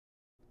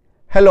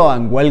Hello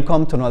and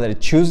welcome to another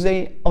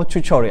Tuesday of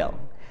tutorial.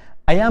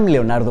 I am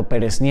Leonardo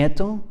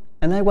Pereznieto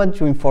and I want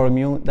to inform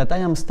you that I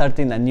am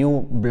starting a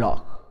new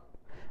blog.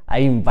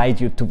 I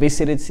invite you to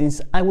visit it since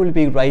I will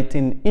be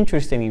writing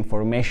interesting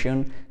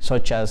information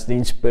such as the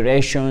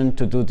inspiration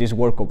to do this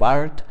work of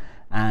art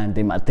and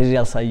the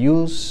materials I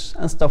use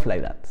and stuff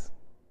like that.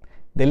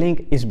 The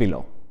link is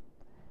below.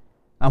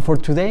 And for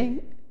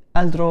today,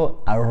 I'll draw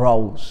a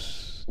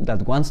rose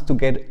that wants to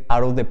get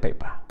out of the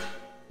paper.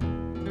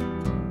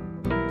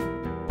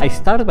 I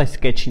start by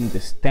sketching the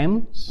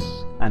stems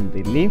and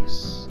the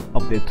leaves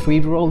of the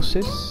 3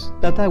 roses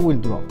that I will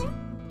draw.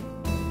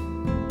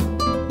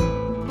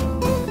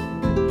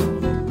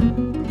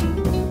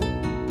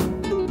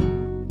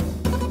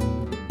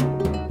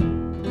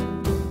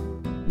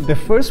 The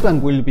first one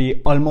will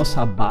be almost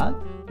a bud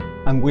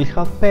and will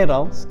have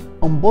petals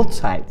on both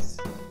sides.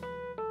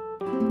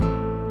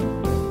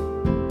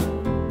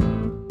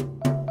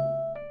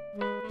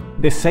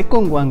 The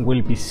second one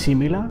will be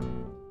similar,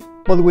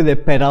 but with the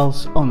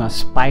petals on a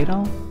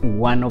spiral,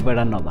 one over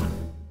another.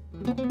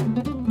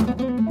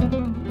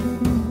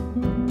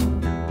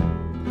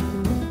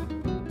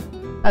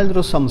 I'll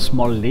draw some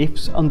small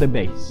leaves on the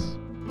base.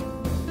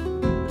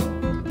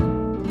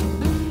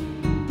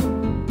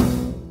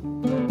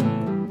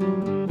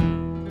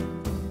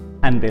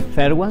 And the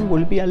third one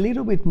will be a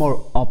little bit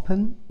more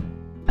open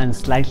and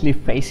slightly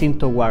facing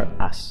toward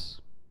us.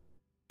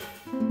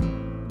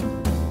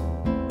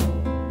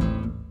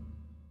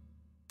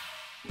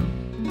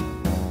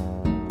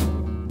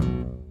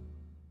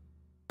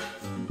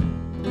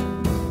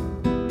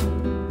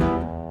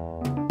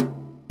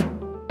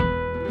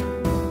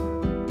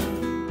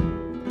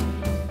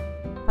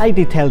 I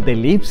detail the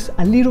leaves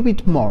a little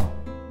bit more.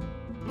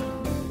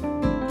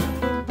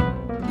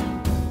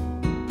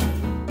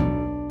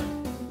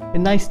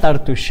 And I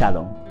start to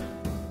shadow.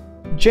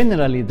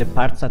 Generally, the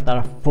parts that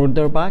are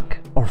further back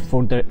or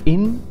further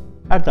in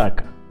are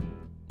darker.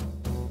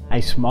 I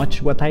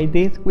smudge what I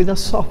did with a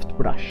soft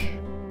brush.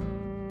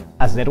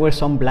 As there were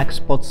some black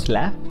spots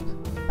left,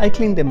 I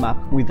cleaned them up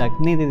with a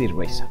kneaded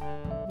eraser.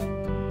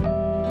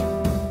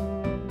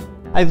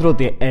 I draw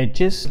the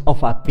edges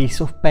of a piece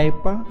of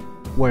paper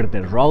where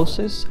the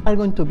roses are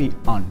going to be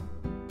on.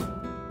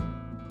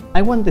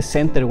 I want the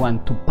center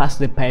one to pass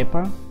the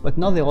paper, but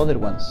not the other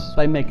ones, so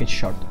I make it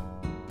shorter.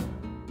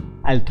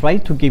 I'll try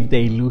to give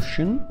the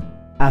illusion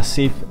as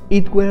if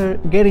it were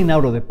getting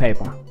out of the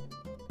paper,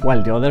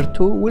 while the other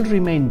 2 will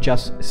remain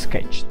just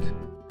sketched.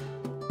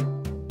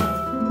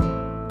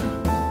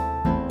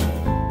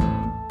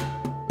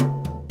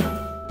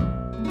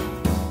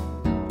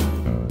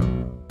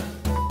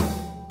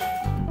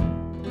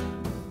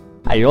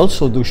 I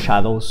also do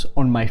shadows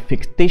on my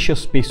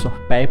fictitious piece of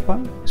paper,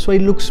 so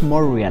it looks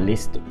more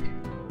realistic.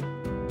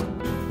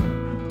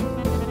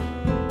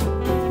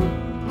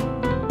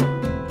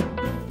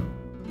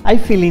 I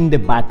fill in the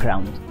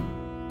background.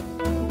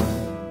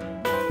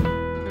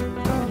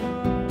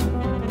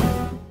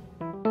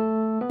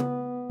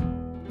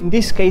 In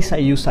this case I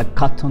use a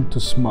cotton to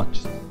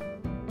smudge.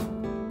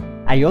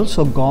 I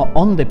also go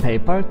on the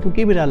paper to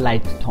give it a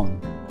light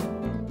tone.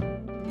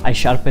 I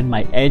sharpen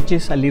my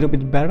edges a little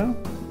bit better.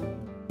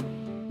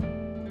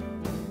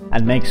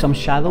 I'll make some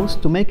shadows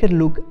to make it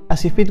look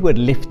as if it were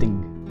lifting.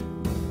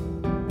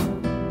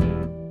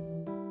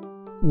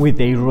 With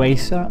the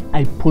eraser,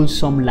 I pull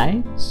some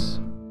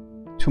lines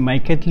to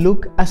make it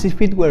look as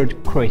if it were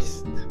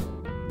creased.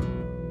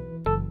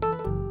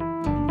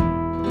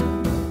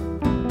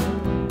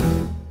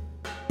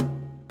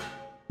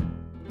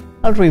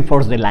 I'll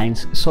reinforce the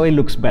lines so it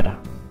looks better.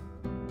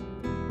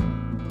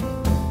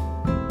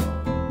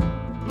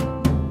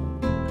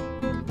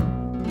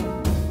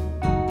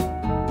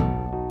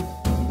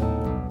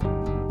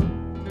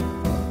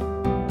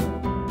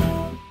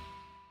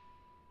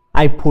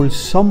 I pull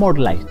some more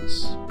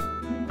lines.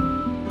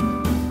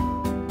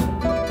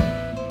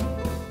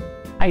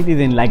 I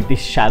didn't like this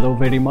shadow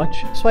very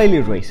much, so I'll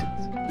erase it.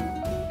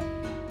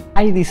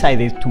 I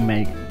decided to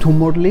make 2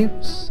 more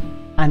leaves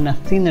and a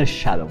thinner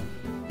shadow.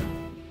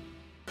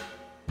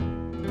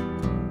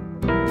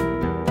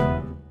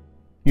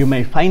 You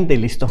may find the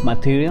list of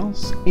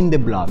materials in the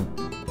blog.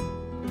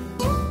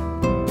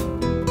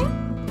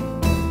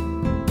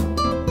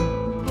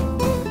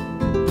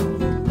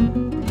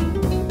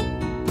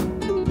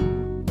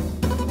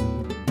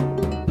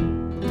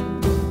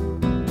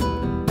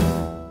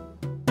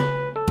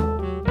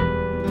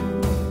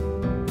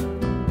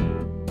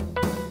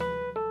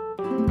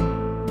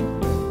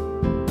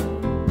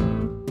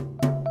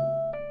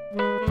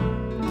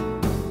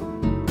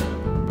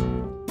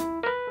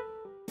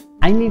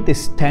 I need the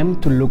stem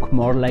to look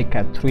more like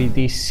a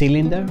 3D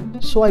cylinder,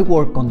 so I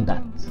work on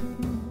that.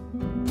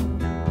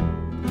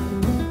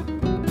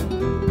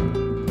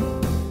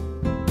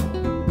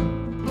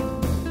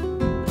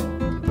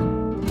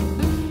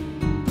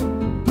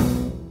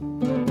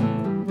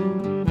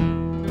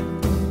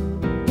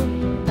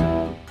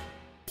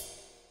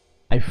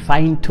 I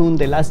fine-tune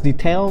the last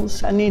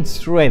details and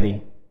it's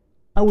ready.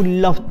 I would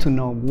love to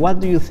know what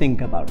do you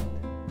think about it.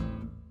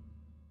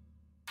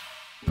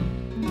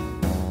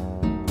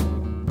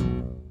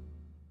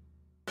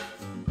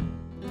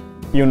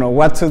 You know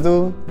what to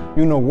do,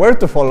 you know where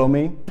to follow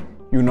me,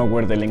 you know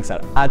where the links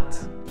are at,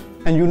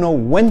 and you know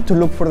when to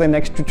look for the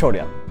next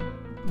tutorial.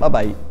 Bye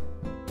bye.